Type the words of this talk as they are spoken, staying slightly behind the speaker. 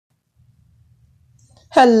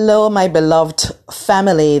Hello, my beloved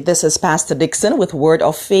family. This is Pastor Dixon with Word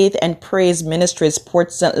of Faith and Praise Ministries,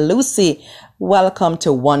 Port St. Lucie. Welcome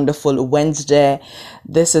to Wonderful Wednesday.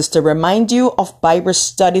 This is to remind you of Bible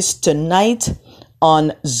studies tonight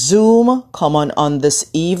on Zoom. Come on this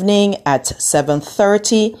evening at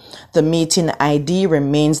 7:30. The meeting ID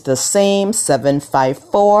remains the same,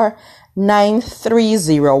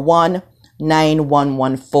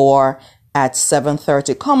 754-9301-9114 at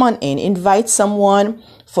 7:30. Come on in, invite someone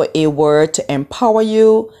for a word to empower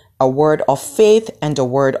you, a word of faith and a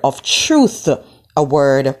word of truth, a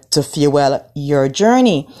word to fuel your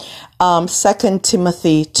journey. 2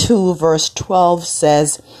 Timothy 2 verse 12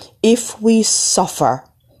 says, if we suffer,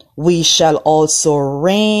 we shall also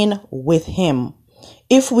reign with him.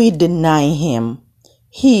 If we deny him,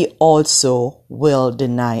 he also will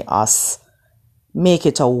deny us. Make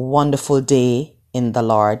it a wonderful day in the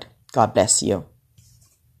Lord. God bless you.